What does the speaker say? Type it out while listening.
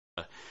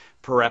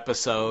per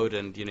episode,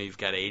 and you've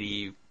got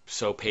 80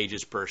 so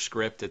pages per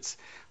script. It's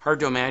hard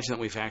to imagine that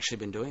we've actually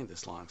been doing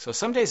this long. So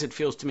some days it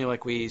feels to me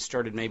like we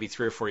started maybe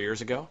 3 or 4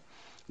 years ago.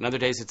 And other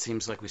days it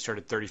seems like we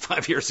started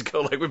 35 years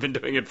ago, like we've been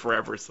doing it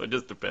forever. So it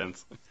just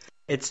depends.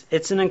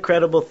 It's an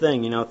incredible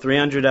thing.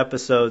 300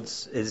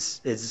 episodes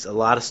is a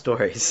lot of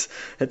stories.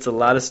 It's a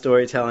lot of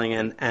storytelling,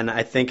 and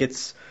I think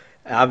it's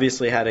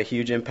obviously had a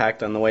huge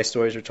impact on the way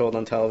stories are told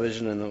on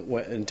television and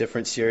in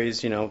different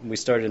series. We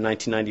started in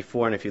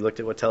 1994, and if you looked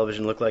at what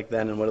television looked like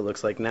then and what it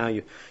looks like now,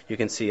 you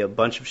can see a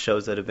bunch of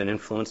shows that have been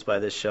influenced by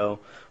this show,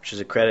 which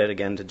is a credit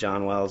again to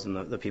John Wells and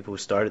the people who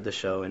started the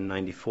show in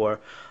 '94.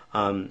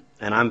 And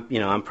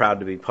I'm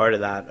proud to be part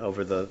of that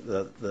over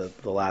the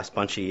last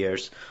bunch of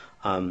years.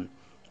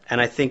 And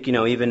I think,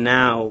 even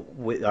now,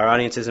 our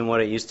audience isn't what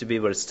it used to be,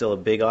 but it's still a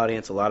big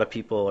audience. A lot of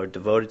people are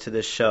devoted to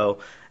this show,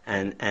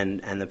 and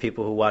the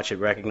people who watch it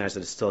recognize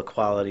that it's still a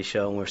quality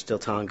show, and we're still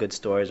telling good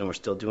stories, and we're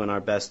still doing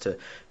our best to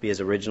be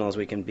as original as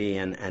we can be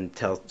and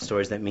tell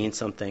stories that mean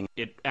something.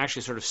 It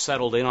actually sort of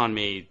settled in on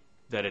me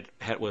that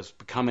it was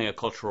becoming a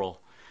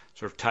cultural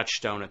sort of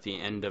touchstone at the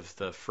end of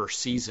the first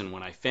season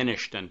when I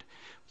finished, and it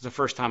was the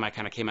first time I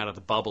kind of came out of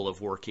the bubble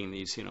of working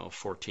these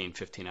 14,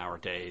 15-hour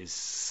days,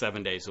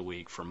 7 days a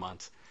week for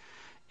months.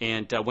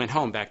 And went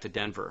home back to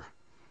Denver,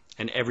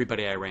 and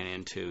everybody I ran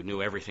into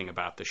knew everything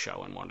about the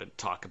show and wanted to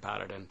talk about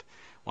it and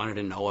wanted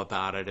to know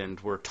about it, and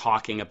were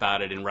talking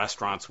about it in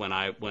restaurants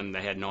when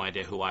they had no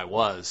idea who I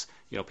was.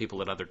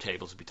 People at other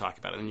tables would be talking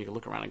about it, and you could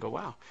look around and go,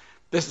 "Wow,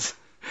 this is."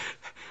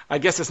 I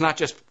guess it's not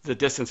just the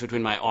distance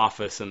between my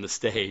office and the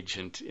stage,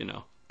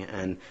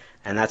 And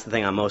that's the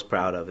thing I'm most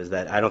proud of, is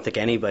that I don't think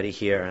anybody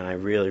here, and I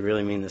really,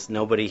 really mean this,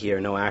 nobody here,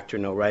 no actor,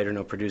 no writer,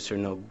 no producer,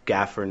 no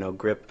gaffer, no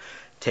grip,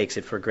 takes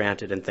it for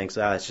granted and thinks,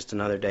 it's just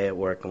another day at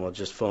work and we'll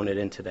just phone it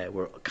in today.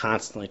 We're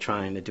constantly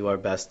trying to do our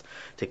best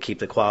to keep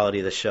the quality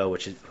of the show,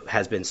 which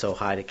has been so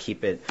high, to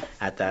keep it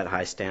at that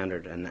high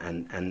standard,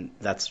 and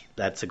that's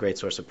a great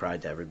source of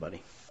pride to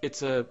everybody.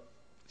 It's a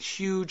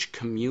huge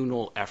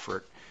communal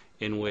effort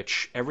in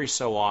which every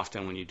so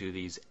often when you do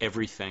these,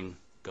 everything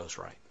goes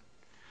right.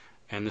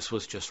 And this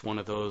was just one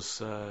of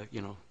those,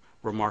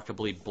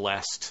 remarkably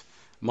blessed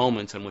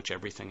moments in which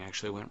everything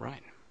actually went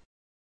right.